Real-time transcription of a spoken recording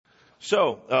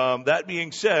So, that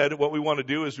being said, what we want to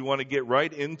do is we want to get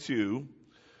right into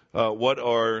what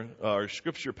our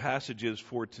scripture passage is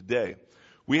for today.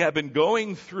 We have been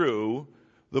going through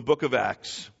the book of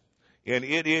Acts, and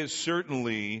it is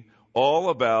certainly all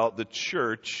about the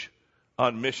church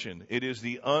on mission. It is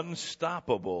the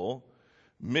unstoppable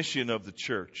mission of the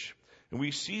church. And we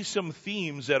see some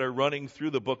themes that are running through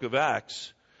the book of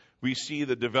Acts. We see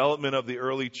the development of the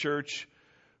early church.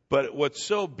 But what's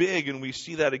so big, and we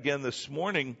see that again this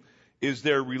morning, is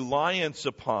their reliance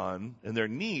upon and their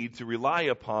need to rely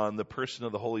upon the person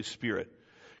of the Holy Spirit.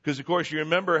 Because, of course, you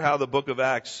remember how the book of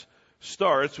Acts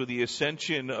starts with the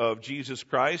ascension of Jesus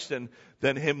Christ and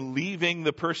then him leaving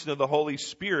the person of the Holy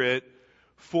Spirit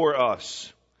for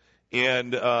us.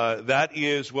 And that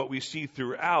is what we see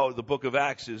throughout the book of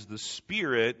Acts, is the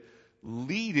Spirit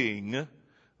leading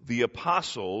the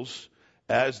apostles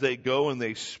as they go and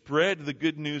they spread the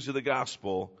good news of the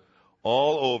gospel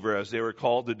all over, as they were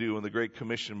called to do in the Great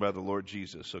Commission by the Lord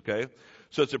Jesus, okay?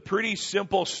 So it's a pretty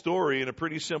simple story and a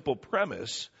pretty simple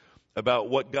premise about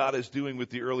what God is doing with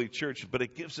the early church, but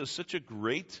it gives us such a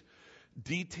great,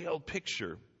 detailed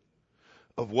picture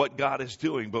of what God is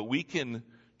doing. But we can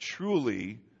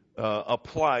truly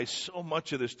apply so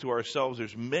much of this to ourselves.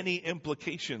 There's many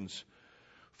implications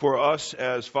for us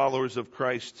as followers of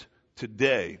Christ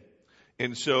today.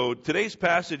 And so today's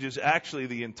passage is actually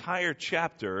the entire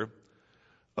chapter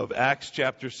of Acts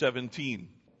chapter 17.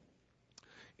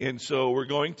 And so we're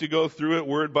going to go through it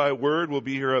word by word. We'll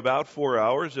be here about 4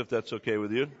 hours, if that's okay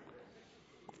with you.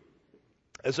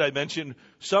 As I mentioned,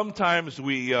 sometimes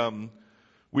we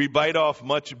bite off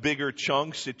much bigger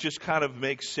chunks. It just kind of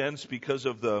makes sense because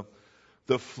of the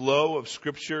flow of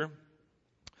Scripture.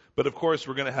 But of course,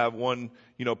 we're going to have one,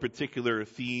 particular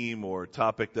theme or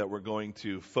topic that we're going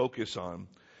to focus on.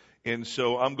 And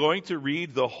so I'm going to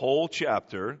read the whole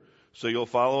chapter. So you'll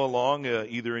follow along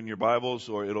either in your Bibles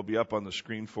or it'll be up on the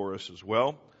screen for us as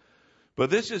well. But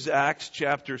this is Acts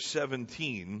chapter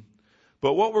 17.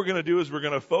 But what we're going to do is we're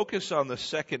going to focus on the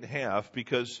second half,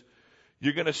 because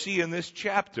you're going to see in this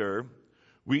chapter,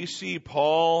 we see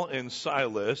Paul and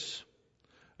Silas,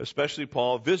 especially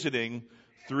Paul, visiting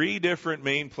 3 different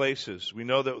main places. We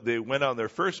know that they went on their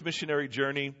first missionary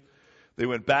journey. They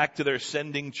went back to their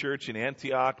sending church in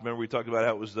Antioch. Remember, we talked about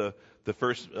how it was the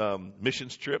first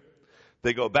missions trip.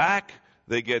 They go back,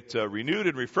 they get renewed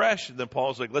and refreshed, and then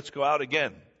Paul's like, let's go out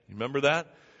again. You remember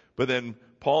that? But then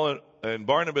Paul and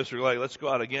Barnabas are like, let's go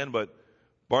out again. But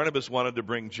Barnabas wanted to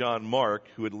bring John Mark,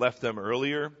 who had left them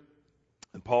earlier,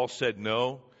 and Paul said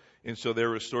no. And so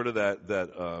there was sort of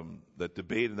that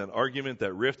debate and that argument,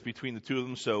 that rift between the two of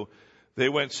them. So they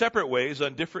went separate ways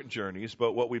on different journeys.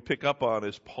 But what we pick up on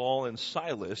is Paul and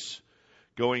Silas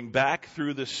going back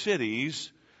through the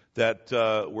cities that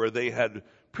where they had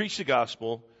preached the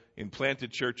gospel and planted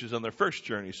churches on their first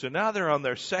journey. So now they're on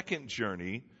their second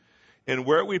journey. And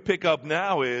where we pick up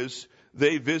now is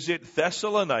they visit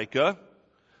Thessalonica,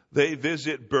 they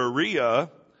visit Berea,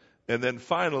 and then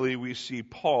finally we see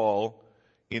Paul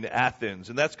in Athens.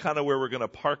 And that's kind of where we're going to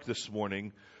park this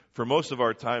morning for most of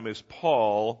our time, is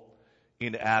Paul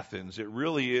in Athens. It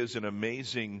really is an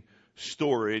amazing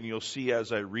story, and you'll see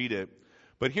as I read it.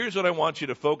 But here's what I want you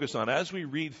to focus on. As we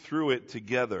read through it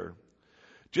together,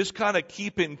 just kind of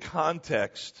keep in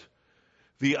context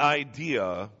the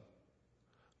idea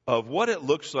of what it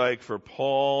looks like for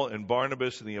Paul and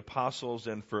Barnabas and the apostles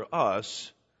and for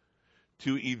us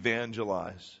to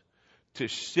evangelize, to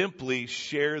simply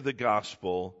share the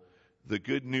gospel, the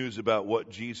good news about what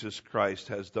Jesus Christ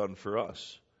has done for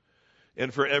us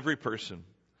and for every person.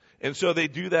 And so they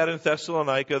do that in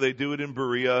Thessalonica, they do it in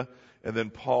Berea, and then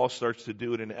Paul starts to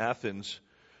do it in Athens.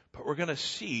 But we're going to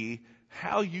see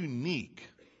how unique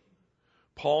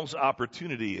Paul's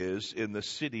opportunity is in the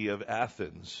city of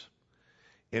Athens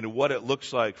and what it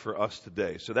looks like for us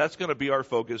today. So that's going to be our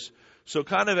focus. So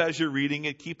kind of as you're reading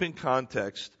it, keep in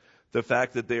context the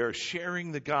fact that they are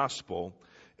sharing the gospel,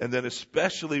 and then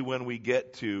especially when we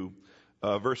get to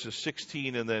verses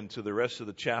 16 and then to the rest of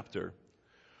the chapter,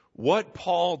 what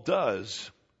Paul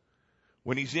does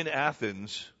when he's in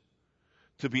Athens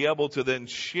to be able to then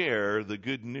share the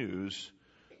good news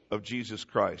of Jesus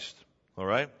Christ. All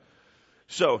right?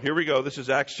 So here we go. This is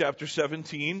Acts chapter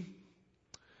 17,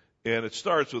 and it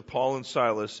starts with Paul and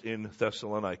Silas in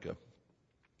Thessalonica.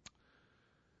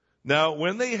 Now,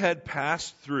 when they had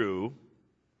passed through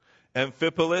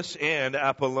Amphipolis and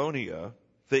Apollonia,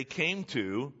 they came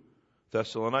to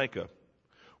Thessalonica,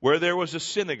 where there was a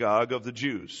synagogue of the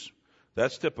Jews.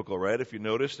 That's typical, right? If you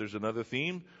notice, there's another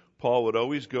theme. Paul would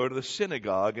always go to the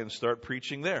synagogue and start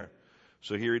preaching there.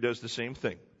 So here he does the same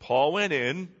thing. Paul went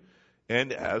in,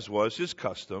 and as was his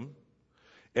custom,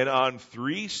 And on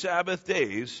 3 Sabbath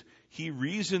days, he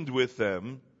reasoned with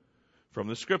them from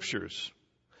the Scriptures,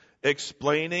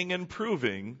 explaining and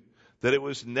proving that it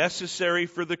was necessary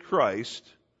for the Christ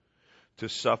to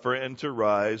suffer and to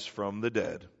rise from the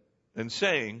dead, and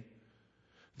saying,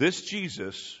 this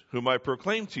Jesus, whom I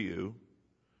proclaim to you,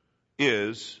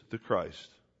 is the Christ.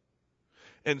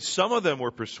 And some of them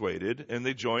were persuaded, and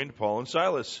they joined Paul and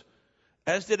Silas,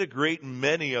 as did a great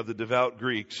many of the devout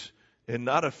Greeks, and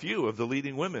not a few of the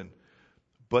leading women.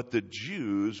 But the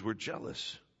Jews were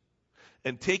jealous.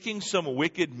 And taking some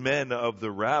wicked men of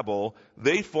the rabble,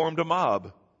 they formed a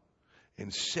mob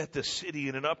and set the city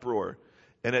in an uproar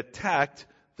and attacked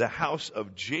the house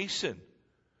of Jason,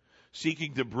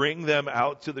 seeking to bring them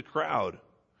out to the crowd.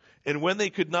 And when they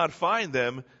could not find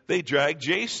them, they dragged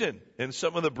Jason and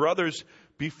some of the brothers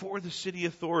before the city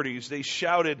authorities. They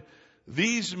shouted,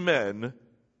 these men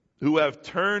who have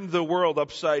turned the world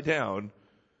upside down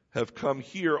have come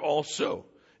here also,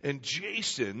 and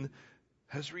Jason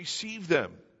has received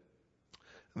them.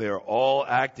 They are all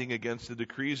acting against the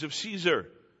decrees of Caesar,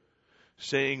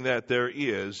 saying that there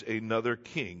is another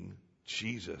king,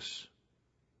 Jesus.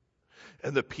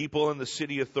 And the people and the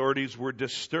city authorities were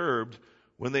disturbed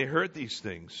when they heard these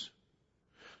things.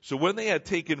 So when they had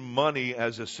taken money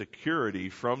as a security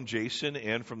from Jason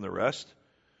and from the rest,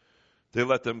 they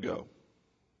let them go.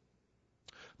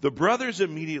 The brothers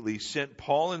immediately sent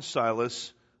Paul and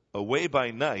Silas away by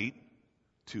night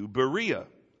to Berea.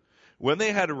 When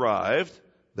they had arrived,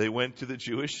 they went to the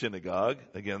Jewish synagogue.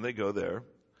 Again, they go there.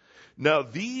 Now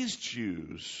these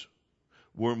Jews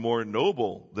were more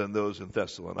noble than those in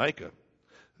Thessalonica.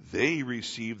 They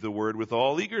received the word with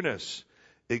all eagerness,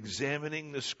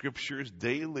 examining the Scriptures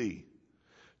daily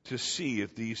to see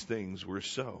if these things were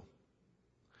so.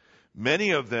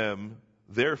 Many of them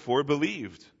therefore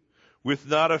believed, with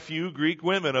not a few Greek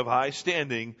women of high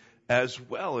standing as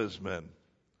well as men.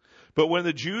 But when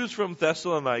the Jews from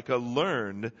Thessalonica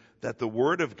learned that the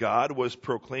word of God was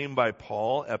proclaimed by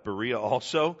Paul at Berea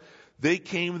also, they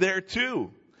came there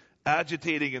too,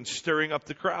 agitating and stirring up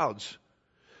the crowds.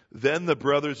 Then the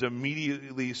brothers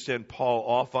immediately sent Paul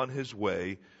off on his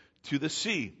way to the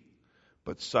sea,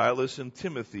 but Silas and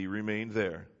Timothy remained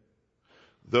there.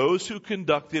 Those who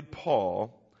conducted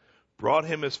Paul brought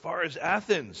him as far as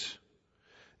Athens,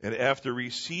 and after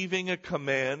receiving a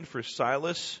command for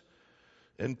Silas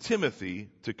and Timothy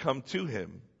to come to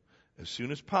him as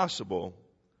soon as possible,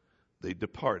 they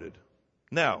departed.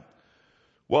 Now,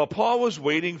 while Paul was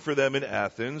waiting for them in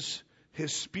Athens,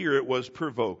 his spirit was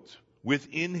provoked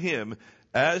within him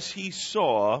as he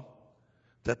saw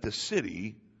that the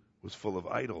city was full of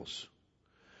idols.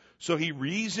 So he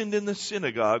reasoned in the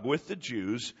synagogue with the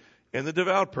Jews and the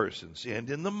devout persons, and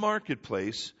in the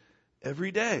marketplace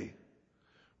every day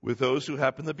with those who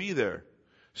happened to be there.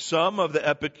 Some of the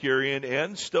Epicurean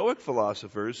and Stoic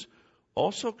philosophers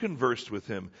also conversed with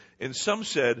him, and some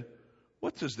said,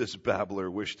 what does this babbler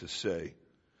wish to say?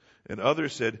 And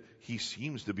others said, he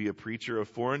seems to be a preacher of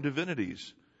foreign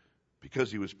divinities,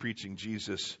 because he was preaching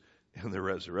Jesus and the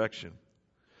resurrection.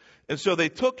 And so they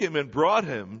took him and brought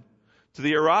him to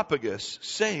the Areopagus,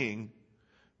 saying,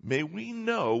 may we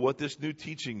know what this new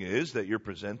teaching is that you're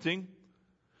presenting?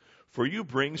 For you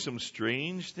bring some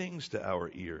strange things to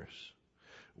our ears.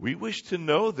 We wish to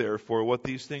know, therefore, what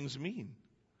these things mean.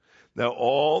 Now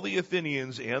all the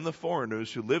Athenians and the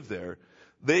foreigners who live there,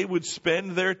 they would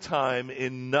spend their time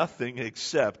in nothing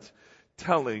except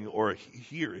telling or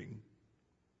hearing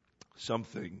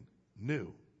something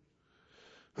new.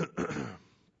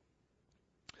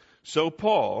 So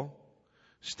Paul,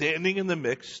 standing in the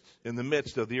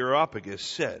midst of the Areopagus,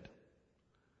 said,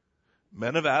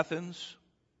 men of Athens,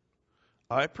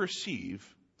 I perceive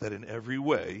that in every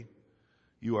way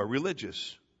you are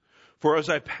religious. For as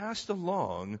I passed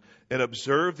along and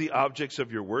observed the objects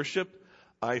of your worship,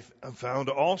 I found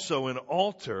also an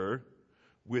altar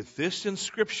with this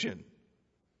inscription,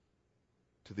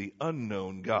 to the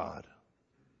unknown God.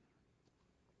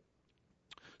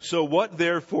 So what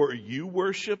therefore you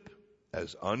worship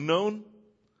as unknown,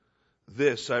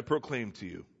 this I proclaim to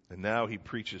you. And now he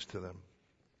preaches to them.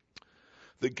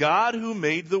 The God who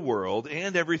made the world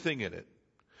and everything in it,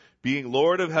 being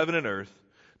Lord of heaven and earth,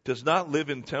 does not live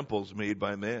in temples made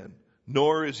by man,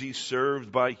 nor is he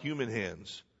served by human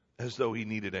hands, as though he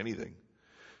needed anything,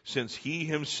 since he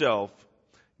himself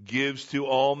gives to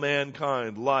all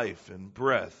mankind life and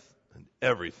breath and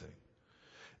everything.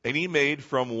 And he made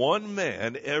from one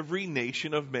man every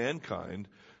nation of mankind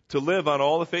to live on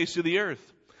all the face of the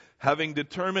earth, having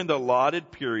determined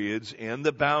allotted periods and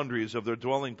the boundaries of their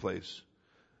dwelling place,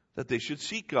 that they should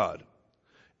seek God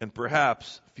and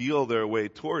perhaps feel their way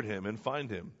toward him and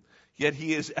find him, Yet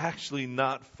he is actually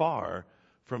not far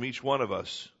from each one of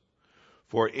us.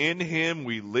 For in him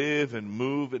we live and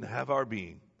move and have our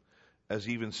being, as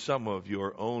even some of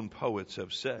your own poets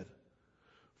have said.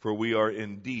 For we are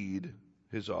indeed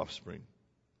his offspring.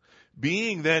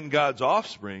 Being then God's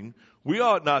offspring, we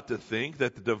ought not to think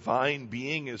that the divine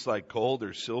being is like gold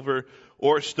or silver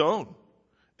or stone,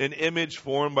 an image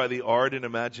formed by the art and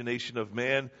imagination of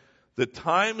man. The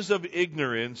times of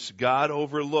ignorance God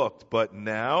overlooked, but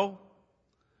now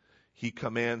he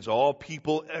commands all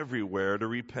people everywhere to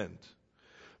repent,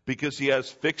 because he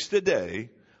has fixed a day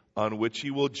on which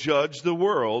he will judge the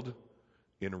world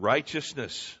in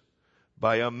righteousness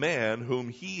by a man whom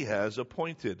he has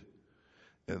appointed.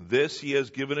 And this he has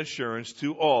given assurance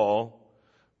to all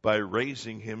by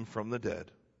raising him from the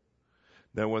dead.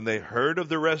 Now when they heard of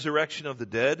the resurrection of the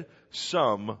dead,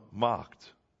 some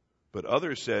mocked, but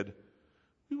others said,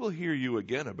 we will hear you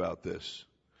again about this.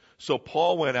 So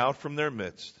Paul went out from their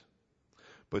midst.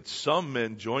 But some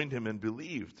men joined him and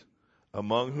believed,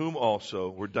 among whom also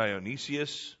were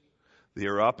Dionysius, the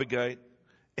Areopagite,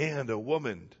 and a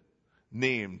woman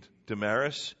named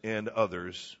Damaris, and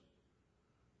others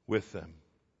with them.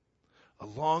 A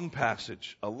long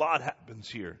passage. A lot happens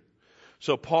here.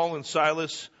 So Paul and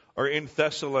Silas are in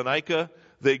Thessalonica.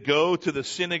 They go to the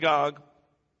synagogue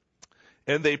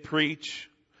and they preach.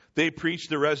 They preach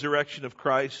the resurrection of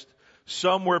Christ.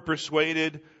 Some were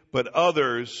persuaded, but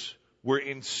others were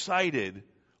incited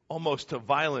almost to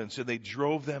violence, and they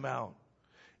drove them out.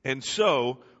 And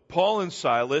so Paul and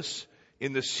Silas,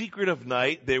 in the secret of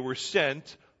night, they were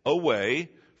sent away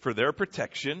for their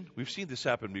protection. We've seen this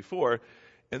happen before.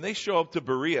 And they show up to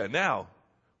Berea. Now,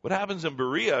 what happens in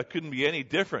Berea couldn't be any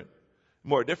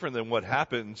more different than what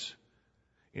happens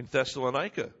in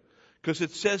Thessalonica. Because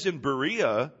it says in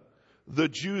Berea, the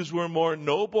Jews were more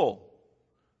noble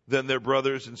than their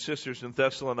brothers and sisters in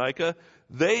Thessalonica.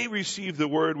 They received the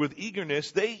word with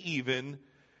eagerness. They even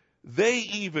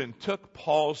took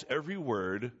Paul's every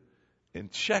word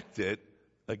and checked it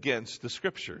against the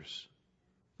scriptures.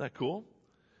 Isn't that cool?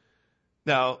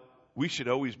 Now, we should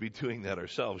always be doing that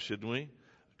ourselves, shouldn't we?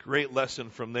 Great lesson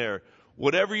from there.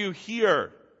 Whatever you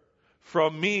hear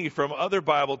from me, from other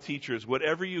Bible teachers,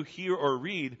 whatever you hear or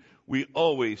read, we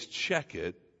always check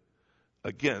it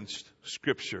against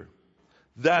Scripture.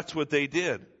 That's what they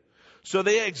did. So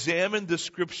they examined the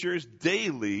Scriptures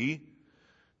daily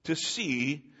to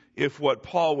see if what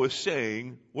Paul was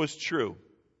saying was true.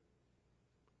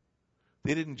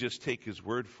 They didn't just take his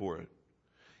word for it.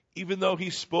 Even though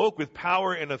he spoke with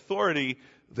power and authority,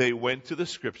 they went to the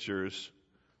Scriptures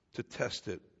to test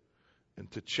it and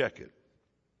to check it.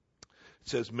 It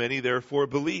says, many therefore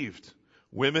believed,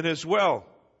 women as well.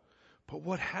 But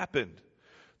what happened?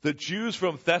 The Jews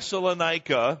from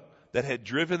Thessalonica that had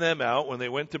driven them out when they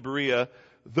went to Berea,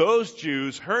 those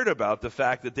Jews heard about the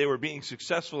fact that they were being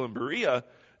successful in Berea.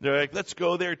 They're like, let's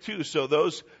go there too. So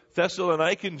those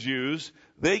Thessalonican Jews,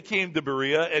 they came to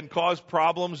Berea and caused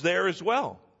problems there as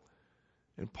well.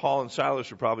 And Paul and Silas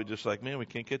were probably just like, man, we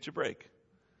can't catch a break.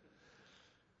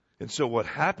 And so what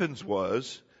happens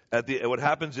is at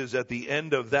the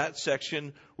end of that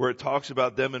section where it talks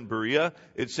about them in Berea,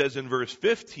 it says in verse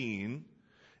 15,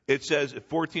 it says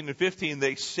 14 and 15,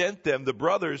 they sent them, the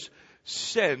brothers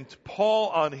sent Paul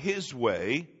on his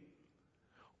way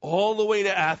all the way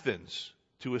to Athens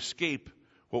to escape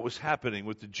what was happening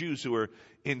with the Jews who were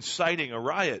inciting a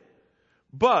riot.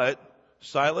 But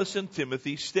Silas and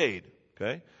Timothy stayed.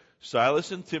 Okay?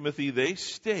 Silas and Timothy, they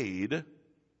stayed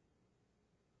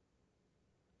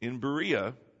in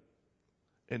Berea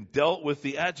and dealt with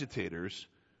the agitators,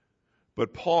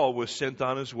 but Paul was sent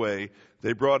on his way.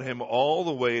 They brought him all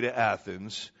the way to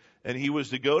Athens, and he was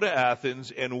to go to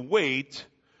Athens and wait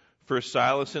for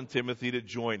Silas and Timothy to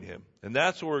join him. And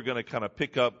that's where we're going to kind of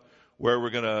pick up where we're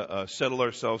going to settle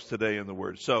ourselves today in the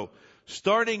Word. So,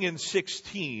 starting in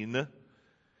 16,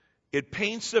 it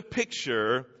paints a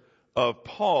picture of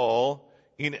Paul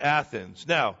in Athens.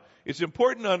 Now, it's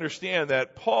important to understand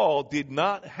that Paul did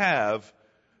not have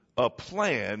a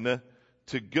plan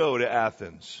to go to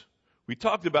Athens. We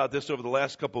talked about this over the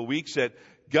last couple of weeks, that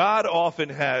God often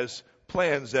has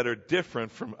plans that are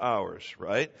different from ours,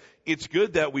 right? It's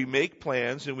good that we make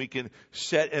plans and we can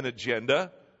set an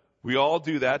agenda. We all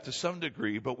do that to some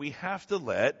degree, but we have to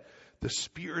let the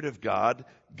Spirit of God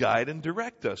guide and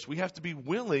direct us. We have to be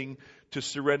willing to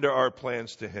surrender our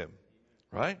plans to Him,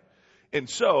 right? And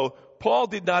so, Paul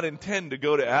did not intend to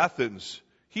go to Athens.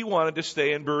 He wanted to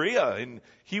stay in Berea, and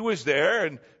he was there,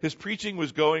 and his preaching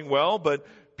was going well, but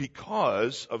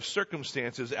because of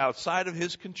circumstances outside of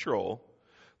his control,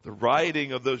 the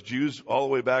rioting of those Jews all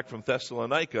the way back from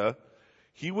Thessalonica,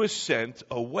 He was sent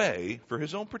away for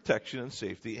his own protection and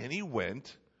safety, and he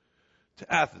went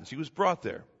to Athens. He was brought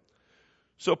there.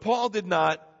 So Paul did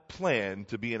not plan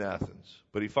to be in Athens,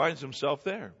 but he finds himself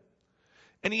there.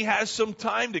 And he has some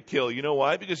time to kill. You know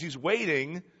why? Because he's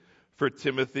waiting for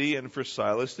Timothy and for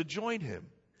Silas to join him.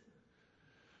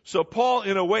 So Paul,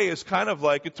 in a way, is kind of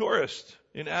like a tourist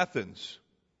in Athens.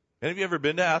 Any of you ever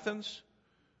been to Athens?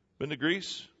 Been to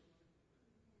Greece?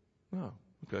 Oh,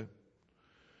 okay.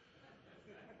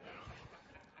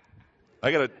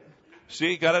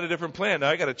 Got out a different plan. Now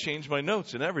I got to change my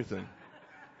notes and everything.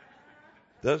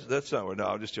 That's not what, no,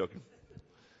 I'm just joking.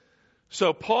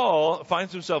 So Paul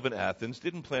finds himself in Athens,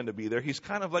 didn't plan to be there. He's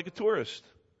kind of like a tourist.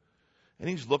 And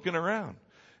he's looking around.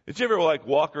 Did you ever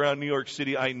walk around New York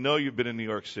City? I know you've been in New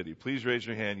York City. Please raise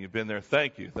your hand. You've been there.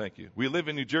 Thank you. We live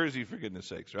in New Jersey, for goodness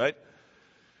sakes, right?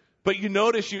 But you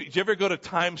notice, did you ever go to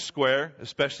Times Square,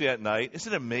 especially at night?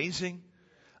 Isn't it amazing?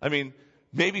 I mean,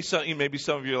 maybe some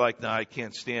of you are like, I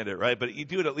can't stand it, right? But you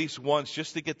do it at least once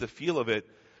just to get the feel of it.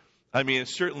 I mean, it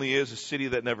certainly is a city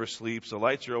that never sleeps. The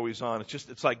lights are always on.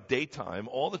 It's like daytime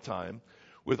all the time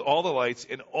with all the lights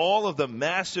and all of the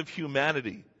massive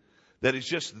humanity that is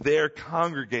just there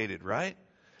congregated, right?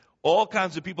 All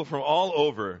kinds of people from all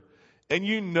over. And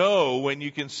you know when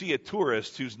you can see a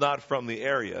tourist who's not from the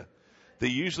area. They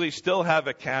usually still have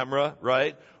a camera,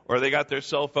 right? Or they got their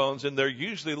cell phones and they're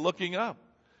usually looking up.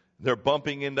 They're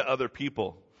bumping into other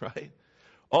people, right?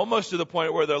 Almost to the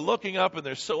point where they're looking up and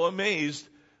they're so amazed,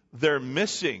 they're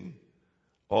missing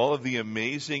all of the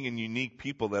amazing and unique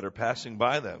people that are passing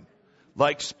by them.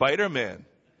 Like Spider-Man,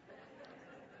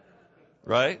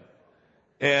 right?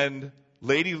 And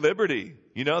Lady Liberty,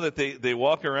 that they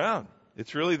walk around.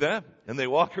 It's really them. And they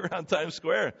walk around Times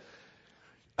Square.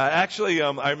 I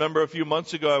remember a few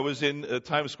months ago, I was in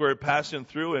Times Square passing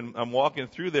through, and I'm walking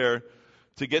through there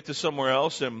to get to somewhere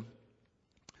else, and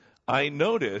I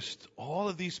noticed all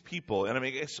of these people, and I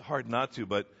mean, it's hard not to,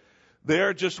 but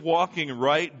they're just walking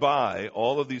right by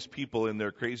all of these people in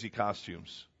their crazy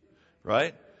costumes,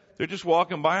 right? They're just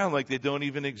walking by them like they don't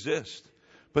even exist.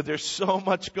 But there's so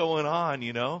much going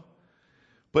on,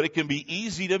 But it can be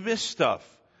easy to miss stuff.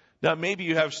 Now, maybe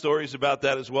you have stories about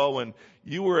that as well when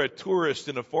you were a tourist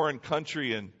in a foreign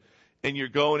country and you're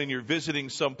going and you're visiting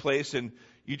someplace and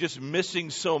you're just missing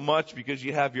so much because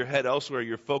you have your head elsewhere.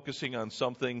 You're focusing on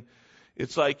something.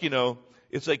 It's like you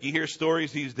hear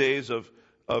stories these days of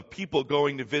people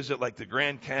going to visit like the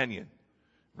Grand Canyon,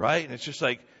 right? And it's just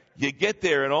like you get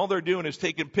there and all they're doing is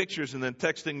taking pictures and then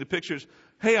texting the pictures.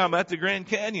 Hey, I'm at the Grand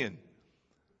Canyon.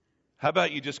 How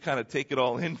about you just kind of take it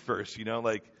all in first,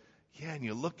 and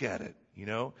you look at it,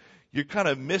 You're kind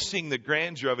of missing the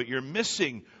grandeur of it. You're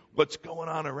missing what's going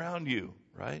on around you,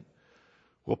 right?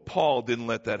 Well, Paul didn't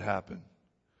let that happen.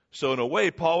 So in a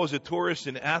way, Paul was a tourist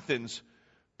in Athens,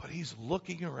 but he's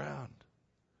looking around.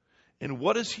 And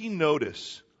what does he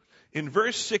notice? In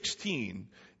verse 16,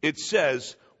 it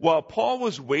says, while Paul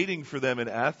was waiting for them in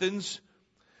Athens,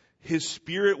 his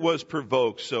spirit was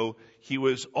provoked. So he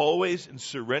was always in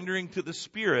surrendering to the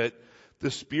Spirit.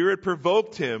 The Spirit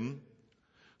provoked him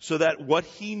so that what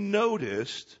he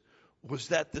noticed was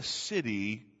that the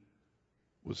city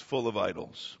was full of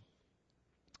idols.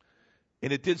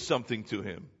 And it did something to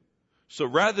him. So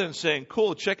rather than saying,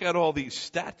 cool, check out all these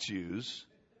statues,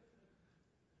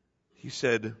 he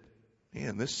said,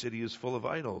 man, this city is full of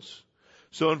idols.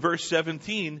 So in verse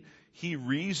 17, he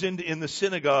reasoned in the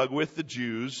synagogue with the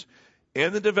Jews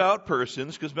and the devout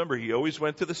persons, because remember, he always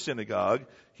went to the synagogue.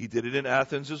 He did it in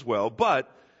Athens as well.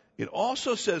 But it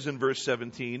also says in verse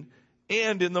 17,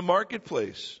 and in the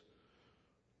marketplace.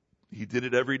 He did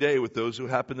it every day with those who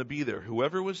happened to be there,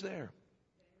 whoever was there.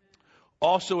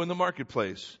 Also in the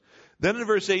marketplace. Then in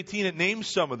verse 18, it names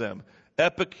some of them.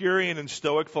 Epicurean and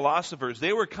Stoic philosophers.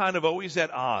 They were kind of always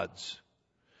at odds.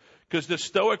 Because the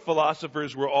Stoic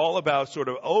philosophers were all about sort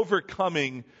of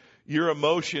overcoming your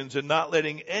emotions and not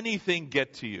letting anything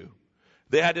get to you.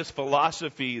 They had this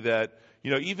philosophy that,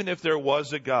 even if there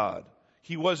was a God,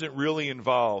 he wasn't really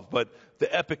involved. But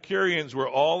the Epicureans were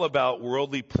all about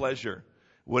worldly pleasure,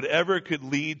 whatever could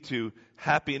lead to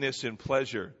happiness and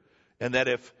pleasure. And that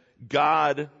if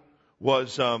God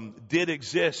did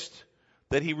exist,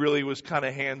 that he really was kind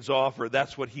of hands off, or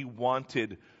that's what he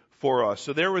wanted for us.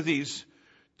 So there were these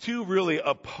two really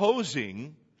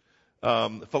opposing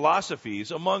philosophies,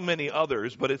 among many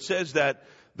others, but it says that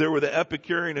there were the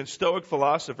Epicurean and Stoic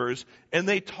philosophers, and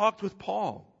they talked with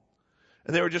Paul.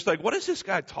 And they were just like, what is this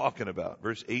guy talking about?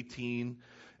 Verse 18.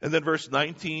 And then verse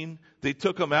 19, they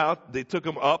took him up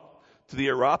to the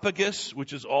Areopagus,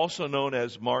 which is also known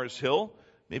as Mars Hill.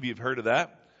 Maybe you've heard of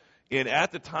that. And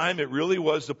at the time, it really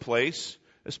was the place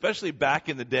especially back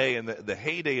in the day, in the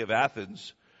heyday of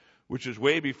Athens, which was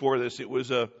way before this. It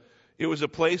was a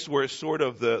place where sort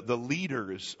of the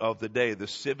leaders of the day, the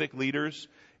civic leaders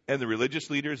and the religious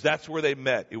leaders, that's where they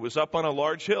met. It was up on a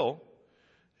large hill,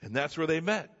 and that's where they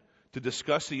met to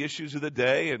discuss the issues of the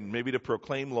day and maybe to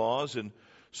proclaim laws. And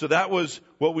so that was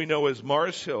what we know as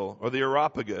Mars Hill, or the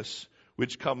Areopagus,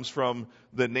 which comes from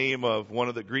the name of one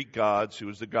of the Greek gods who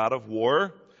was the god of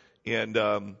war. And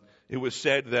it was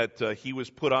said that he was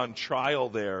put on trial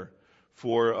there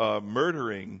for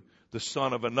murdering the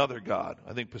son of another god,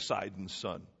 I think Poseidon's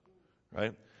son,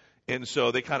 right? And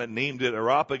so they kind of named it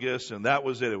Areopagus, and that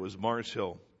was it. It was Mars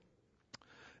Hill.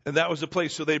 And that was the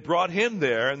place. So they brought him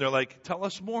there, and they're like, tell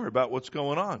us more about what's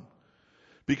going on.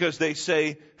 Because they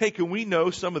say, hey, can we know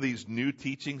some of these new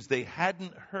teachings? They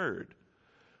hadn't heard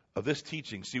of this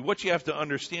teaching. See, what you have to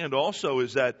understand also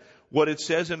is that what it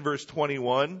says in verse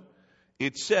 21,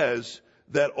 it says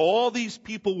that all these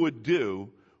people would do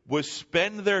was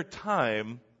spend their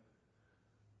time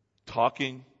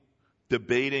talking,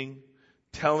 debating,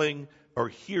 telling, or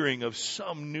hearing of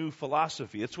some new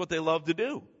philosophy. It's what they love to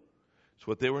do. It's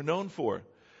what they were known for.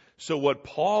 So what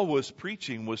Paul was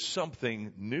preaching was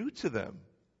something new to them.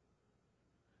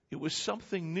 It was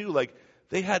something new. Like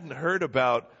they hadn't heard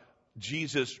about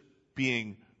Jesus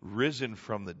being risen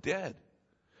from the dead.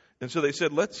 And so they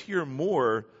said, let's hear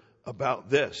more about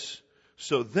this.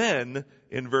 So then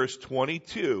in verse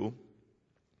 22,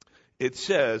 it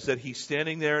says that he's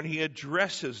standing there and he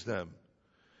addresses them.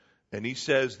 And he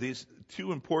says these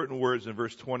two important words in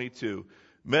verse 22.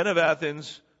 Men of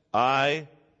Athens, I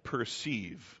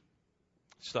perceive.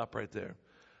 Stop right there.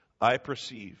 I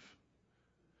perceive.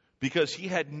 Because he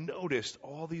had noticed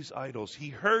all these idols. He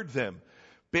heard them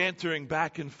bantering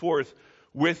back and forth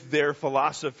with their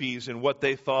philosophies and what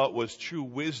they thought was true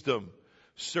wisdom,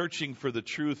 searching for the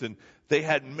truth. And they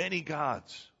had many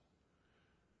gods.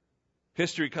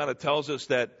 History kind of tells us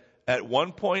that at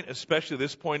one point, especially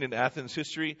this point in Athens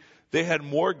history, they had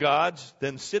more gods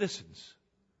than citizens.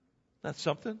 That's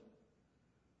something.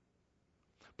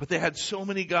 But they had so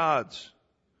many gods.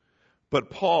 But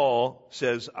Paul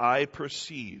says, I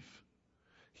perceive.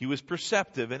 He was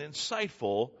perceptive and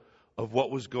insightful of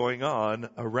what was going on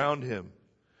around him.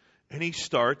 And he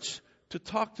starts to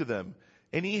talk to them.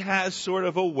 And he has sort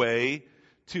of a way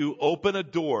to open a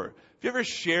door. Have you ever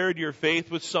shared your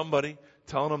faith with somebody,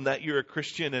 telling them that you're a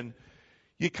Christian, and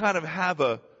you kind of have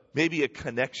maybe a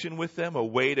connection with them, a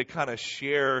way to kind of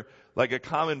share like a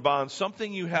common bond,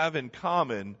 something you have in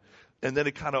common, and then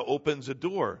it kind of opens a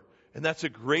door. And that's a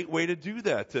great way to do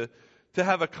that, to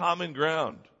have a common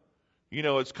ground. You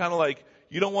know, it's kind of like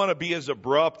you don't want to be as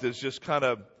abrupt as just kind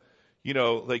of, you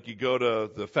know, like you go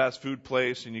to the fast food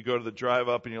place and you go to the drive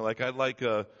up and you're like, I'd like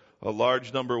a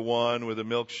large number one with a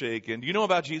milkshake. And do you know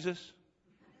about Jesus?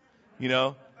 You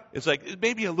know, it's like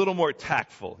maybe a little more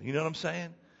tactful. You know what I'm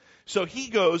saying? So he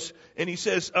goes and he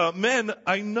says, men,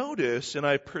 I notice and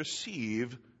I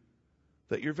perceive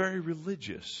that you're very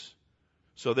religious.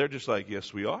 So they're just like,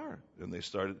 yes, we are. And they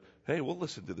started, hey, we'll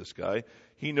listen to this guy.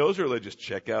 He knows we're religious.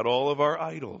 Check out all of our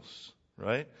idols,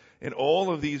 right? And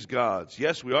all of these gods.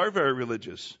 Yes, we are very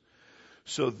religious.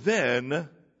 So then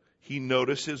he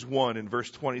notices one in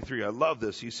verse 23. I love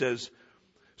this. He says,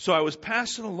 so I was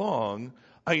passing along.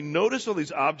 I noticed all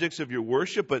these objects of your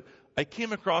worship, but I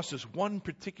came across this one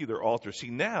particular altar. See,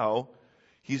 now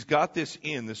he's got this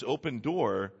open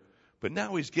door, but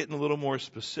now he's getting a little more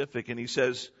specific. And he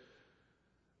says,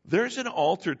 there's an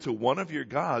altar to one of your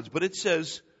gods, but it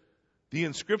says, the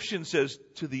inscription says,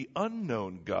 to the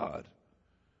unknown God.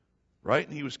 Right?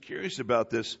 And he was curious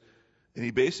about this. And he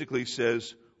basically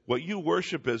says, what you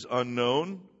worship as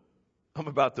unknown, I'm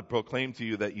about to proclaim to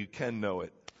you that you can know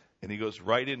it. And he goes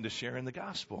right into sharing the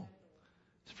gospel.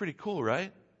 It's pretty cool,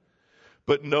 right?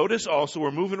 But notice also,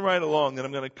 we're moving right along, and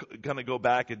I'm going to go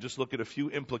back and just look at a few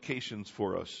implications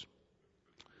for us.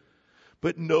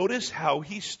 But notice how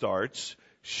he starts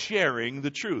sharing the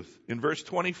truth. In verse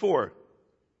 24,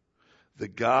 the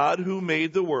God who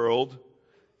made the world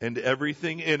and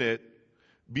everything in it,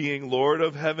 being Lord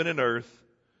of heaven and earth,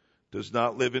 does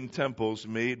not live in temples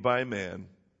made by man,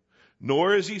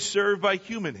 nor is he served by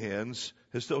human hands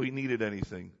as though he needed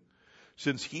anything,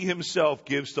 since he himself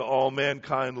gives to all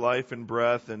mankind life and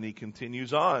breath. And he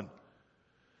continues on.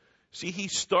 See, he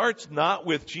starts not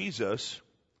with Jesus,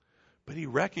 but he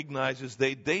recognizes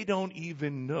they don't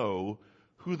even know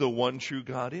who the one true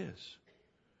God is.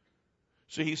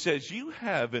 So he says, you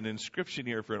have an inscription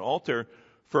here for an altar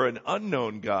for an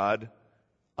unknown God.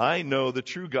 I know the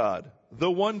true God,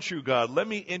 the one true God. Let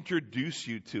me introduce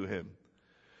you to him.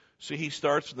 So he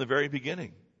starts from the very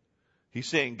beginning. He's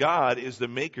saying God is the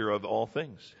maker of all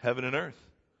things, heaven and earth.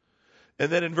 And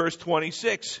then in verse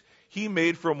 26, he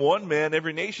made from one man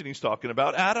every nation. He's talking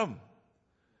about Adam.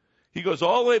 He goes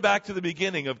all the way back to the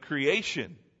beginning of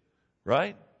creation,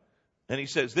 right? And he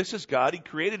says, this is God. He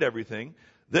created everything.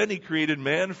 Then he created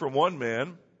man from one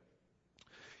man.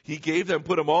 He gave them,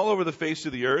 put them all over the face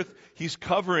of the earth. He's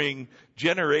covering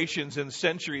generations and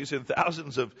centuries and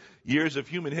thousands of years of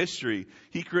human history.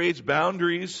 He creates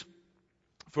boundaries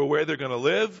for where they're going to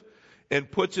live and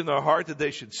puts in their heart that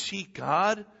they should seek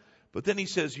God. But then he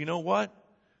says, you know what?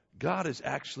 God is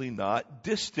actually not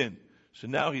distant. So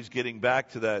now he's getting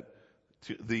back to that,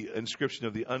 to the inscription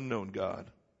of the unknown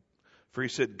God. For he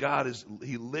said,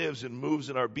 he lives and moves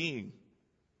in our being.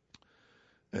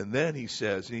 And then he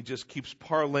says, and he just keeps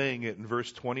parlaying it in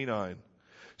verse 29.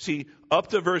 See, up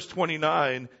to verse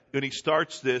 29, when he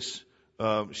starts this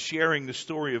sharing the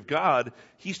story of God,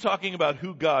 he's talking about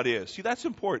who God is. See, that's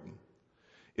important.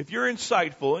 If you're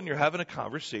insightful and you're having a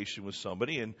conversation with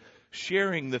somebody and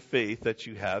sharing the faith that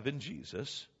you have in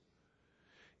Jesus,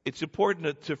 it's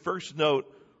important to first note,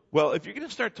 well, if you're going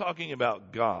to start talking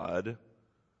about God,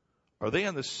 are they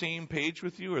on the same page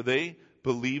with you? Are they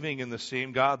believing in the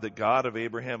same God, the God of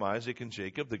Abraham, Isaac, and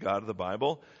Jacob, the God of the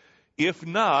Bible? If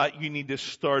not, you need to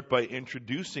start by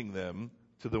introducing them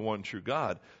to the one true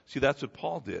God. See, that's what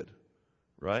Paul did,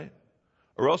 right?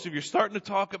 Or else if you're starting to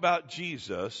talk about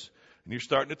Jesus, and you're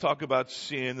starting to talk about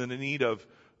sin and the need of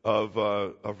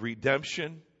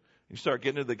redemption, you start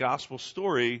getting into the gospel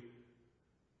story,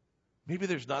 maybe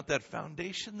there's not that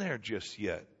foundation there just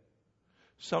yet.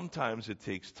 Sometimes it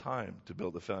takes time to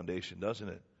build a foundation, doesn't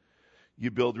it?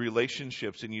 You build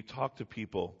relationships and you talk to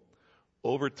people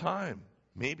over time.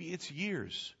 Maybe it's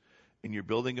years, and you're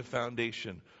building a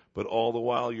foundation, but all the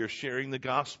while you're sharing the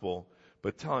gospel,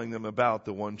 but telling them about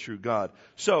the one true God.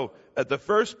 So, at the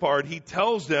first part, he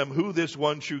tells them who this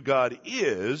one true God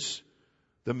is,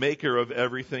 the maker of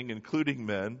everything, including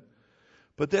men.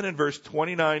 But then in verse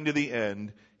 29 to the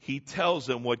end, he tells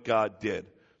them what God did.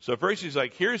 So first he's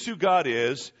like, here's who God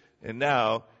is, and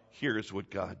now here's what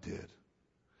God did.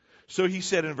 So he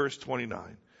said in verse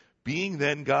 29, being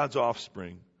then God's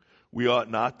offspring, we ought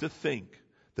not to think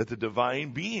that the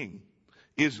divine being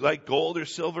is like gold or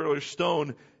silver or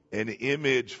stone, an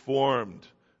image formed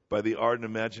by the ardent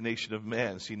imagination of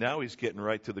man. See, now he's getting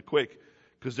right to the quick,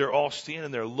 because they're all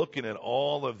standing there looking at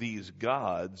all of these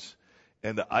gods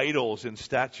and the idols and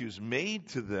statues made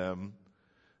to them.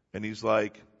 And he's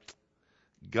like,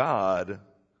 God,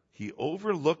 he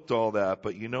overlooked all that,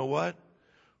 but you know what?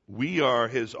 We are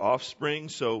his offspring,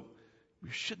 so we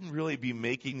shouldn't really be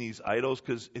making these idols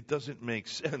because it doesn't make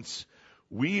sense.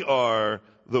 We are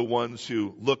the ones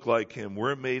who look like him.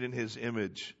 We're made in his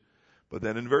image. But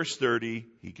then in verse 30,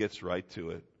 he gets right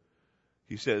to it.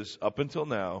 He says, up until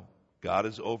now, God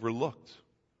has overlooked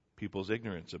people's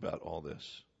ignorance about all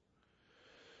this.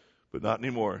 But not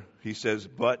anymore. He says,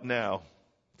 but now.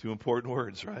 Two important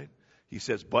words, right? He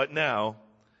says, but now,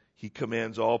 he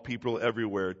commands all people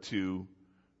everywhere to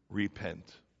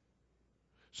repent.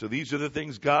 So these are the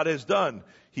things God has done.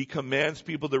 He commands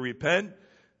people to repent.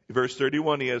 Verse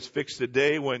 31, he has fixed a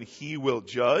day when he will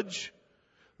judge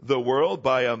the world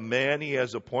by a man he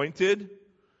has appointed,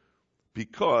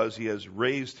 because he has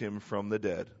raised him from the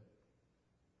dead.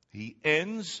 He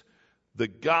ends the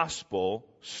gospel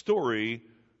story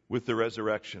with the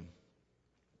resurrection.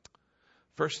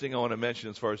 First thing I want to mention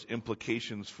as far as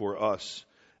implications for us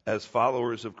as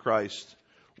followers of Christ,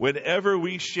 whenever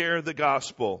we share the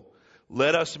gospel,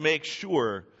 let us make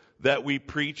sure that we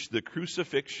preach the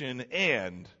crucifixion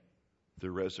and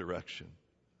the resurrection.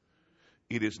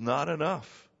 It is not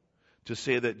enough to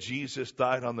say that Jesus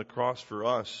died on the cross for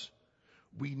us.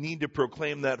 We need to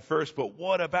proclaim that first, but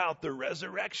what about the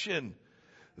resurrection?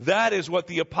 That is what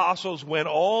the apostles went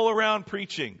all around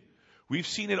preaching. We've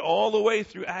seen it all the way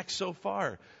through Acts so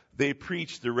far. They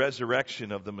preached the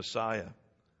resurrection of the Messiah.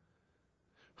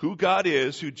 Who God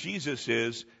is, who Jesus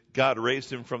is, God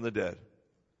raised him from the dead.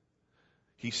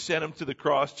 He sent him to the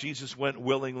cross. Jesus went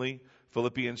willingly.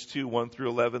 Philippians 2, 1 through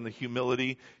 11, the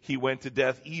humility. He went to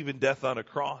death, even death on a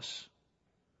cross.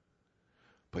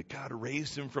 But God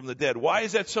raised him from the dead. Why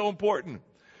is that so important?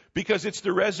 Because it's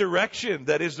the resurrection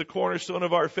that is the cornerstone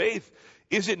of our faith.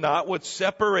 Is it not what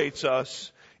separates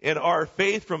us in our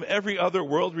faith from every other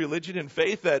world religion and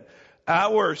faith, that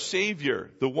our Savior,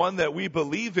 the one that we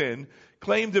believe in,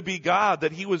 claimed to be God,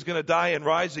 that he was going to die and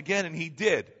rise again, and he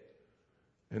did.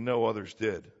 And no others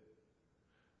did.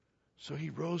 So he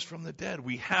rose from the dead.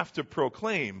 We have to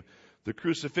proclaim the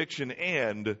crucifixion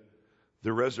and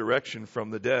the resurrection from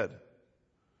the dead.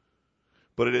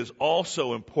 But it is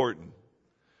also important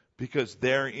because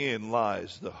therein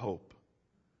lies the hope.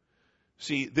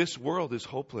 See, this world is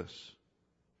hopeless.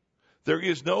 There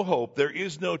is no hope. There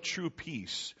is no true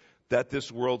peace that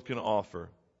this world can offer,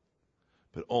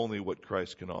 but only what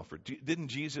Christ can offer. Didn't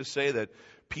Jesus say that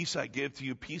peace I give to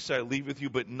you, peace I leave with you,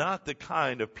 but not the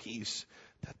kind of peace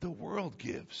that the world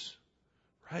gives,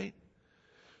 right?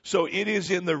 So it is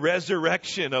in the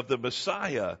resurrection of the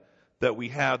Messiah that we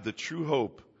have the true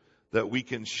hope that we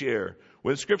can share.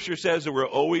 When Scripture says that we're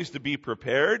always to be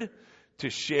prepared to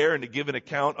share and to give an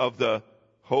account of the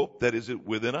hope that is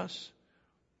within us,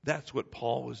 that's what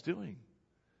Paul was doing.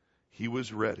 He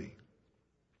was ready.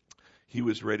 He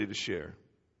was ready to share.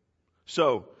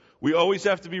 So, we always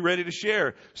have to be ready to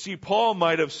share. See, Paul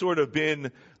might have sort of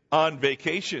been on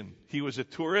vacation. He was a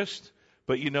tourist,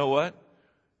 but you know what?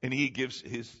 And he gives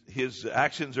his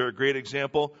actions are a great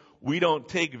example. We don't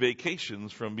take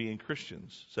vacations from being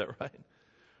Christians. Is that right?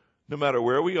 No matter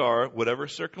where we are, whatever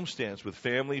circumstance, with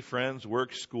family, friends,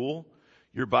 work, school,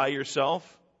 you're by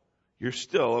yourself, you're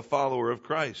still a follower of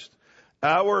Christ.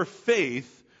 Our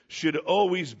faith should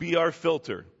always be our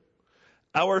filter.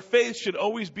 Our faith should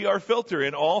always be our filter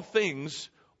in all things,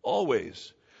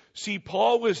 always. See,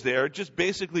 Paul was there just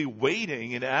basically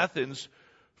waiting in Athens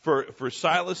for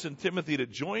Silas and Timothy to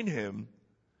join him,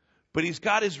 but he's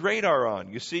got his radar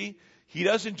on. You see, he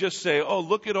doesn't just say, oh,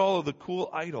 look at all of the cool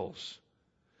idols,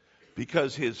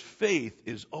 because his faith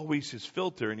is always his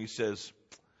filter, and he says,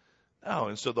 oh,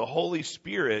 and so the Holy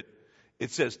Spirit,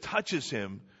 it says, touches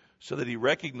him so that he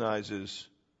recognizes,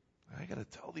 I got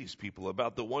to tell these people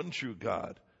about the one true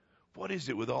God. What is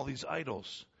it with all these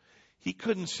idols? He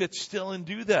couldn't sit still and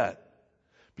do that,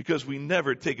 because we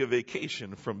never take a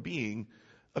vacation from being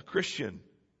a Christian.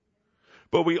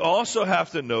 But we also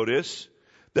have to notice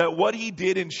that what he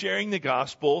did in sharing the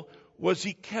gospel was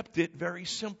he kept it very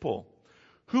simple.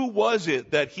 Who was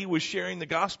it that he was sharing the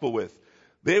gospel with?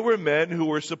 They were men who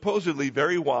were supposedly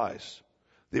very wise.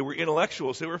 They were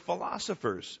intellectuals. They were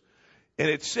philosophers. And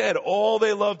it said all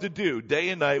they loved to do day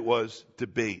and night was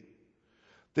debate.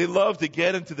 They loved to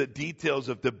get into the details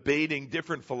of debating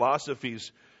different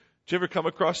philosophies. Did you ever come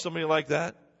across somebody like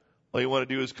that? All you want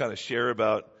to do is kind of share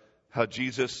about how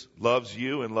Jesus loves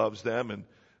you and loves them, and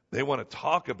they want to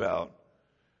talk about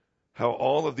how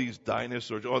all of these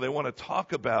dinosaurs, or they want to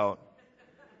talk about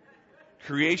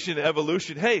creation,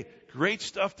 evolution. Hey, great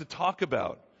stuff to talk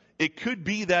about. It could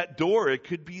be that door, it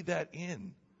could be that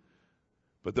inn.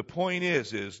 But the point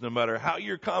is no matter how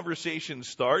your conversation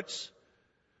starts,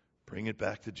 bring it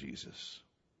back to Jesus.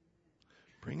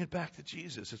 Bring it back to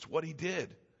Jesus. It's what he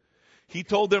did. He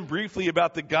told them briefly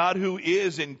about the God who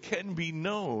is and can be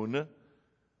known. And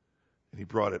he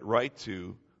brought it right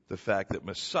to the fact that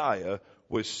Messiah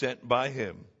was sent by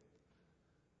him.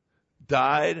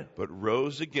 Died, but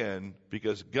rose again,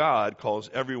 because God calls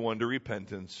everyone to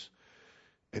repentance.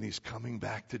 And he's coming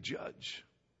back to judge.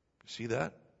 See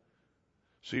that?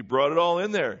 So he brought it all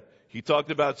in there. He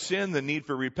talked about sin, the need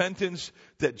for repentance,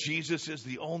 that Jesus is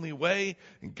the only way,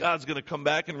 and God's going to come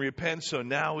back and repent. So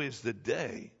now is the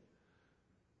day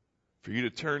for you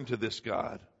to turn to this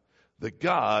God, the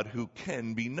God who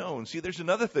can be known. See, there's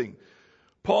another thing.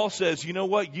 Paul says, you know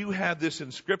what? You have this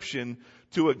inscription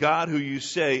to a God who you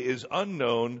say is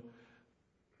unknown.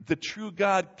 The true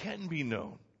God can be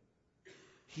known.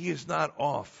 He is not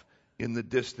off in the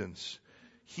distance.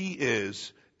 He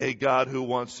is a God who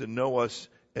wants to know us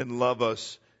and love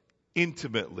us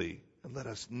intimately. And let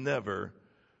us never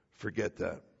forget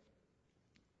that.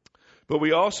 But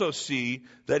we also see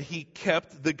that he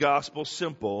kept the gospel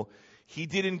simple. He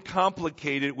didn't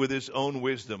complicate it with his own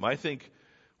wisdom. I think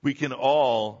we can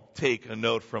all take a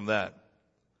note from that.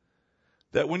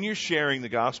 That when you're sharing the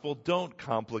gospel, don't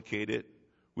complicate it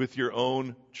with your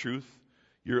own truth,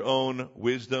 your own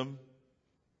wisdom.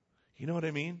 You know what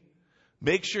I mean?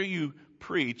 Make sure you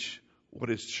preach what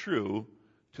is true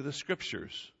to the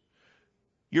scriptures.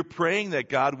 You're praying that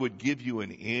God would give you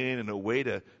an in and a way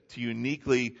to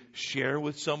uniquely share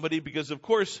with somebody, because of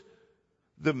course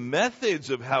the methods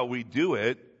of how we do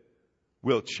it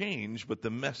will change, but the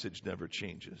message never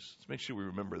changes. Let's make sure we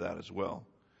remember that as well.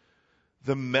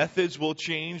 The methods will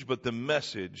change, but the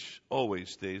message always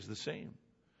stays the same.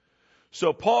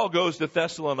 So Paul goes to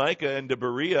Thessalonica and to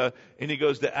Berea, and he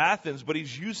goes to Athens, but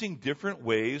he's using different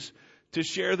ways to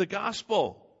share the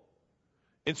gospel.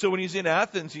 And so when he's in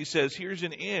Athens, he says, here's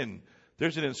an inn.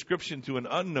 There's an inscription to an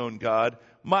unknown God.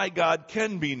 My God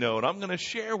can be known. I'm going to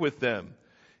share with them.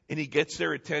 And he gets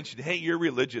their attention. Hey, you're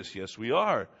religious. Yes, we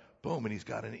are. Boom, and he's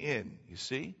got an inn, you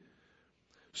see?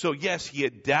 So yes, he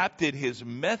adapted his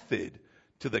method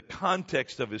to the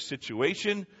context of his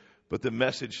situation, but the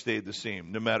message stayed the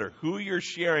same. No matter who you're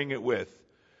sharing it with,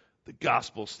 The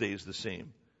gospel stays the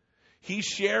same. He's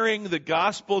sharing the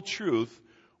gospel truth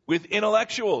with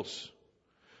intellectuals.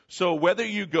 So whether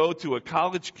you go to a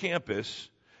college campus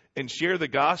and share the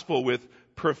gospel with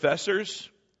professors,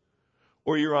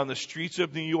 or you're on the streets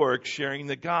of New York sharing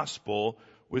the gospel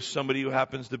with somebody who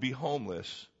happens to be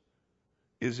homeless,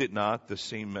 is it not the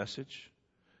same message?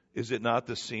 Is it not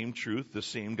the same truth, the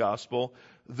same gospel,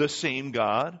 the same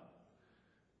God?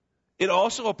 It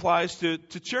also applies to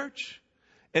church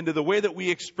and to the way that we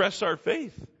express our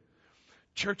faith.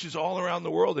 Churches all around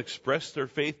the world express their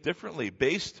faith differently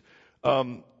based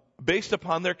upon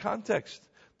their context,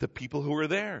 the people who are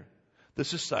there, the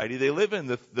society they live in,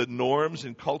 the norms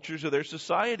and cultures of their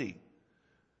society.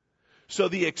 So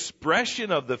the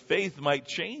expression of the faith might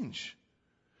change.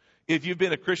 If you've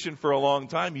been a Christian for a long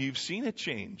time, you've seen it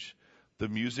change. The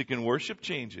music and worship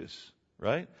changes,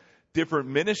 right? Different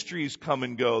ministries come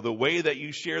and go. The way that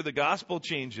you share the gospel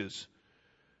changes.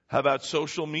 How about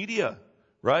social media,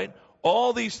 right?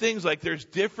 All these things, like there's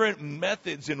different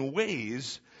methods and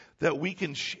ways that we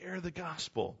can share the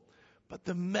gospel. But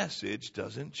the message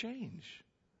doesn't change.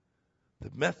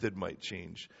 The method might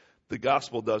change. The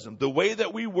gospel doesn't. The way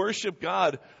that we worship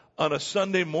God on a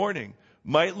Sunday morning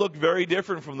might look very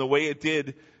different from the way it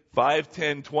did 5,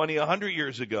 10, 20, 100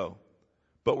 years ago.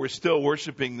 But we're still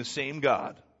worshiping the same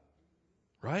God.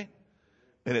 Right?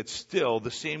 And it's still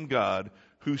the same God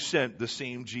who sent the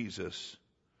same Jesus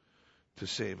to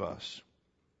save us.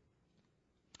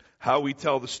 How we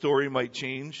tell the story might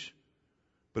change,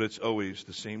 but it's always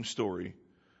the same story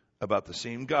about the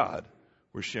same God.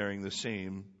 We're sharing the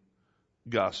same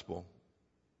gospel.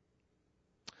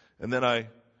 And then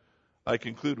I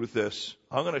conclude with this.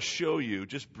 I'm going to show you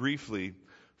just briefly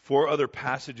 4 other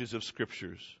passages of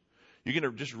scriptures. You're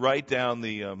going to just write down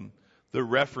the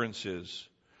references,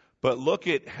 but look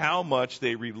at how much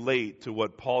they relate to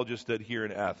what Paul just did here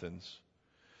in Athens.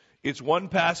 It's 1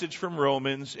 passage from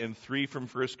Romans and 3 from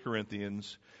 1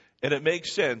 Corinthians, and it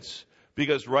makes sense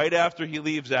because right after he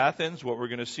leaves Athens, what we're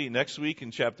going to see next week in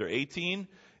chapter 18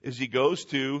 is he goes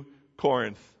to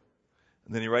Corinth,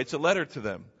 and then he writes a letter to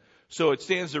them. So it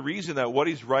stands to reason that what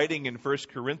he's writing in 1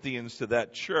 Corinthians to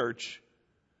that church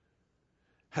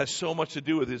has so much to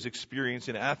do with his experience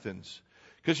in Athens.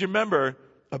 Because you remember,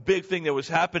 a big thing that was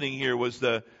happening here was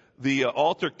the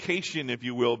altercation, if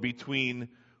you will, between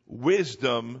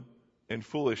wisdom and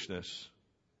foolishness.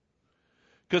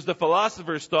 Because the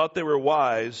philosophers thought they were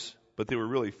wise, but they were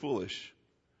really foolish.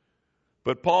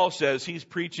 But Paul says he's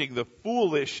preaching the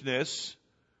foolishness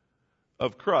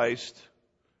of Christ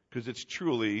because it's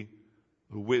truly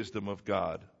the wisdom of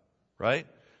God, right?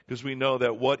 Because we know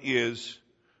that what is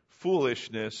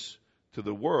foolishness to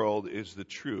the world is the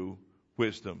true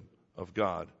wisdom of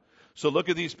God. So look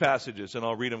at these passages, and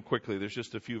I'll read them quickly. There's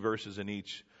just a few verses in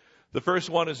each. The first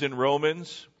one is in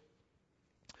Romans.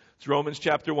 It's Romans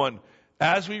chapter 1.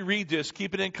 As we read this,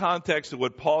 keep it in context of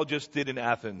what Paul just did in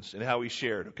Athens and how he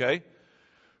shared, okay?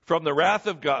 From the wrath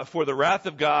of God, for the wrath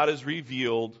of God is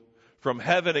revealed from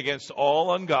heaven against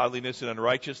all ungodliness and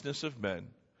unrighteousness of men,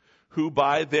 who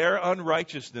by their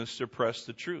unrighteousness suppress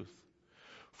the truth.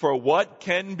 For what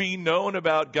can be known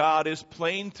about God is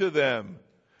plain to them,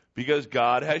 because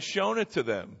God has shown it to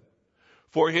them.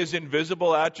 For his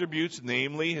invisible attributes,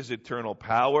 namely his eternal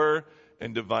power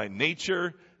and divine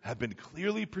nature, have been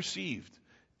clearly perceived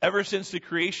ever since the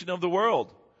creation of the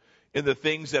world in the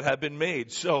things that have been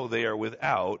made, so they are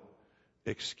without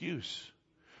excuse.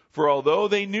 For although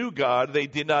they knew God, they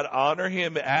did not honor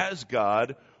him as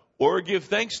God or give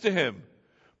thanks to him,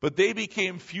 but they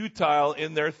became futile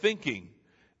in their thinking,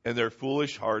 and their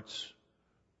foolish hearts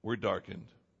were darkened.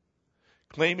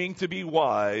 Claiming to be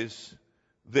wise,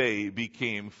 they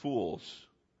became fools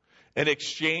and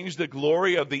exchanged the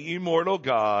glory of the immortal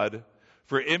God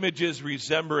for images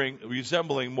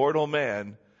resembling mortal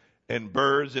man and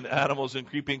birds and animals and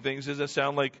creeping things. Does that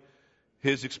sound like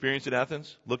his experience in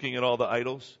Athens, looking at all the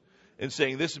idols and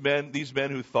saying these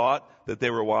men who thought that they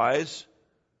were wise,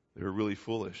 they were really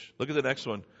foolish. Look at the next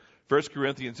one. 1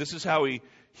 Corinthians. This is how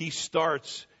he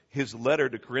starts his letter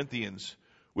to Corinthians,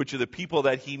 which are the people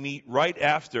that he meets right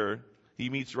after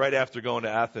going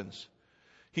to Athens.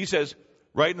 He says,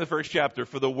 right in the first chapter,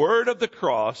 for the word of the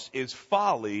cross is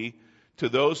folly to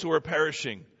those who are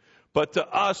perishing, but to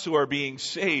us who are being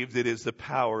saved, it is the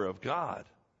power of God.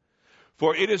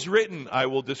 For it is written, I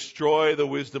will destroy the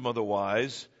wisdom of the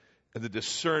wise, and the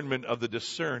discernment of the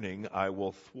discerning I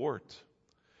will thwart.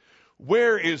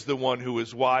 Where is the one who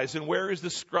is wise, and where is the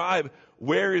scribe?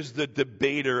 Where is the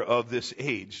debater of this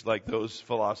age, like those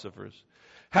philosophers?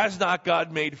 Has not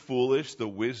God made foolish the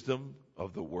wisdom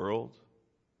of the world?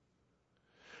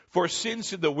 For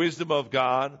since in the wisdom of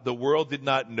God, the world did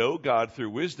not know God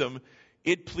through wisdom,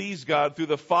 it pleased God through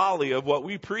the folly of what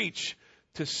we preach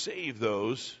to save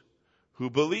those who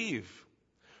believe.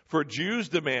 For Jews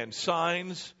demand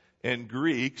signs and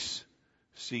Greeks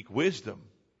seek wisdom.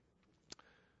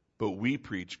 But we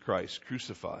preach Christ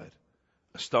crucified,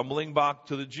 a stumbling block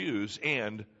to the Jews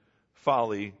and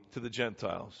folly to the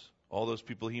Gentiles, all those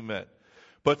people he met.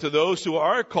 But to those who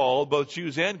are called, both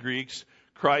Jews and Greeks,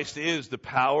 Christ is the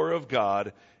power of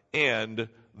God and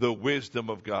the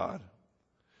wisdom of God.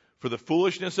 For the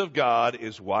foolishness of God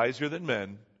is wiser than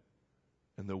men,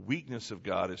 and the weakness of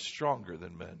God is stronger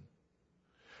than men.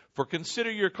 For consider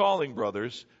your calling,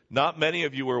 brothers. Not many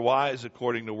of you were wise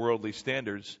according to worldly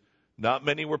standards. Not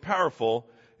many were powerful,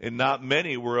 and not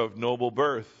many were of noble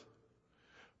birth.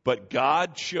 But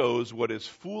God chose what is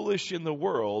foolish in the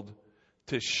world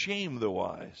to shame the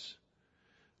wise.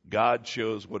 God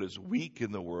chose what is weak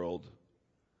in the world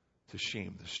to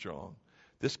shame the strong.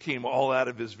 This came all out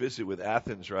of his visit with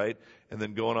Athens, right? And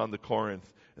then going on to Corinth.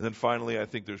 And then finally, I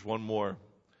think there's one more.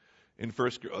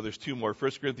 There's two more.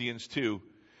 1 Corinthians 2.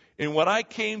 And when I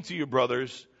came to you,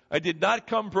 brothers, I did not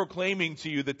come proclaiming to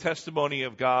you the testimony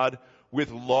of God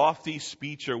with lofty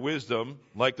speech or wisdom,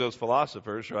 like those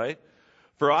philosophers, right?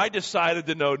 For I decided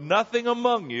to know nothing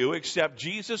among you except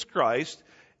Jesus Christ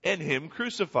and him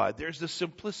crucified. There's the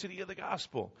simplicity of the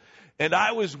gospel. And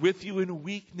I was with you in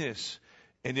weakness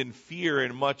and in fear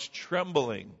and much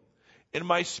trembling. And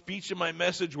my speech and my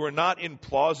message were not in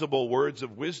plausible words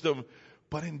of wisdom,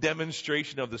 but in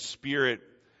demonstration of the Spirit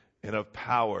and of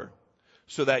power,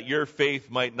 so that your faith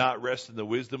might not rest in the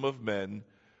wisdom of men,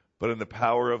 but in the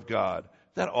power of God.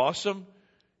 Isn't that awesome?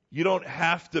 You don't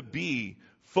have to be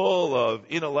full of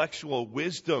intellectual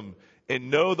wisdom and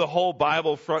know the whole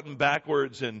Bible front and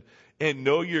backwards and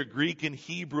know your Greek and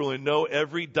Hebrew and know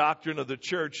every doctrine of the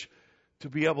church to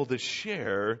be able to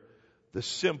share the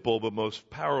simple but most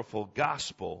powerful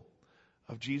gospel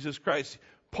of Jesus Christ.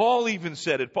 Paul even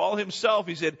said it. Paul himself,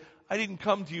 he said, I didn't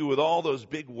come to you with all those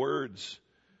big words.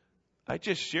 I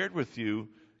just shared with you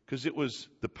because it was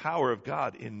the power of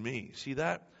God in me. See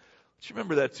that? Let's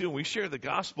remember that too. When we share the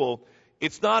gospel,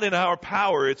 it's not in our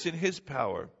power, it's in his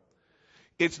power.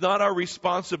 It's not our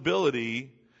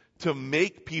responsibility to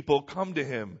make people come to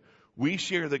him. We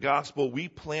share the gospel, we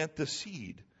plant the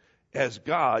seed as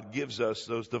God gives us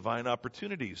those divine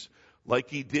opportunities, like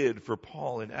he did for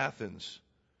Paul in Athens.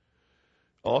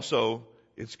 Also,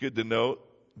 it's good to note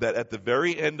that at the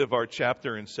very end of our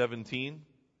chapter in 17,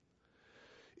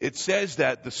 it says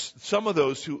that some of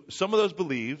those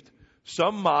believed,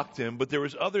 some mocked him, but there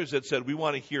was others that said, we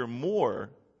want to hear more.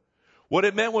 What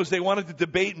it meant was they wanted to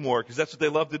debate more, because that's what they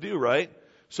love to do, right?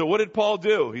 So what did Paul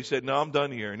do? He said, no, I'm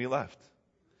done here, and he left.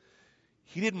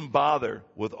 He didn't bother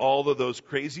with all of those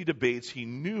crazy debates he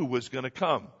knew was going to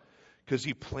come, because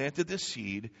he planted the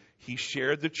seed, he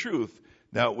shared the truth.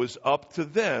 Now it was up to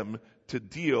them to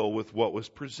deal with what was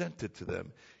presented to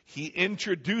them. He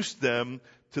introduced them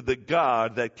to the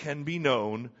God that can be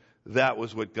known. That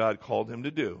was what God called him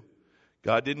to do.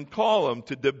 God didn't call him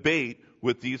to debate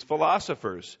with these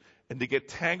philosophers and to get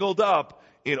tangled up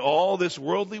in all this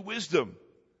worldly wisdom.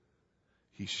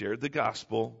 He shared the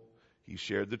gospel, he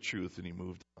shared the truth, and he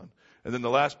moved on. And then the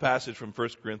last passage from 1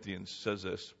 Corinthians says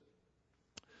this.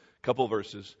 A couple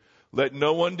verses. Let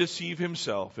no one deceive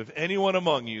himself. If anyone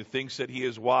among you thinks that he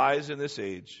is wise in this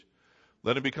age,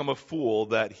 let him become a fool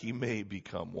that he may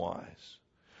become wise.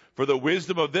 For the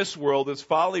wisdom of this world is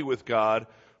folly with God,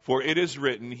 for it is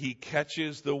written, he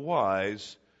catches the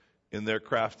wise in their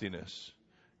craftiness.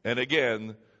 And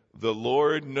again, the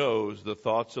Lord knows the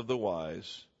thoughts of the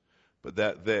wise, but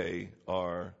that they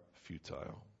are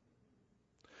futile.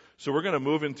 So we're going to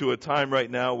move into a time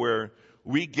right now where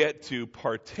we get to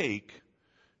partake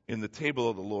in the table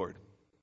of the Lord.